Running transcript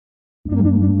I've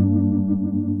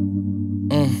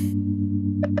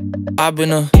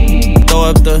been throw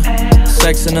up the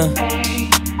sex in her.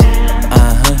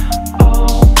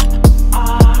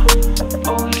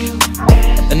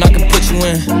 And I can put you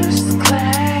in.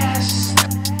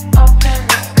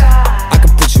 I can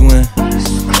put you in.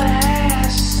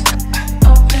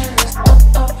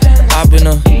 I've been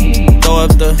throw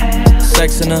up the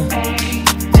sex in her.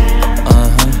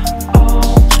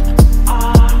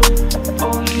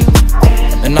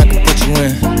 And I can put you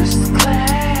in.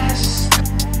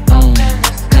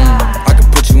 I can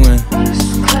put you in.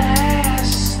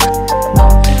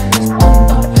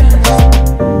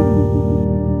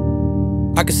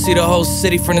 I can see the whole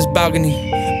city from this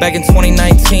balcony. Back in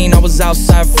 2019, I was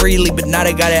outside freely, but now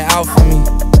they got it out for me.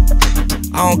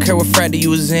 I don't care what frat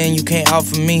you was in, you can't out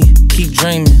for me. Keep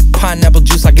dreaming. Pineapple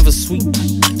juice, I give a sweet.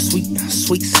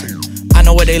 I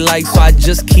know what they like, so I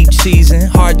just keep cheesing.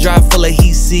 Hard drive full of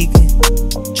heat seeking.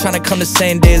 Tryna come the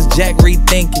same day as Jack,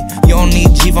 rethinking. You don't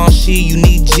need Givenchy, you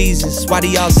need Jesus. Why do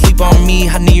y'all sleep on me?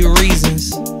 I need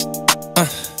reasons.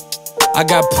 I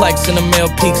got plex in the mail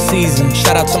peak season.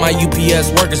 Shout out to my UPS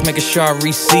workers, making sure I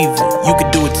receive it. You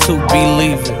could do it too,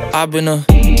 believe it. I've been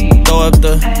throw up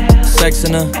the sex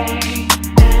in her.